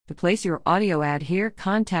To place your audio ad here,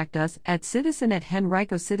 contact us at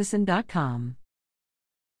citizen@henricocitizen.com.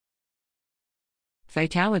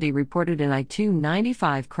 Fatality reported in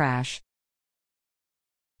I-295 crash.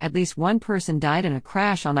 At least one person died in a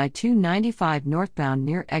crash on I-295 northbound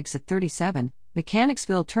near exit 37,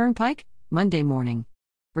 Mechanicsville Turnpike, Monday morning.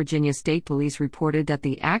 Virginia State Police reported that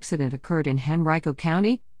the accident occurred in Henrico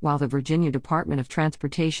County, while the Virginia Department of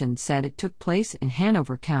Transportation said it took place in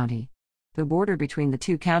Hanover County. The border between the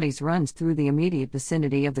two counties runs through the immediate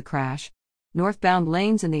vicinity of the crash. Northbound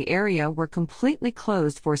lanes in the area were completely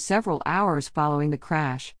closed for several hours following the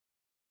crash.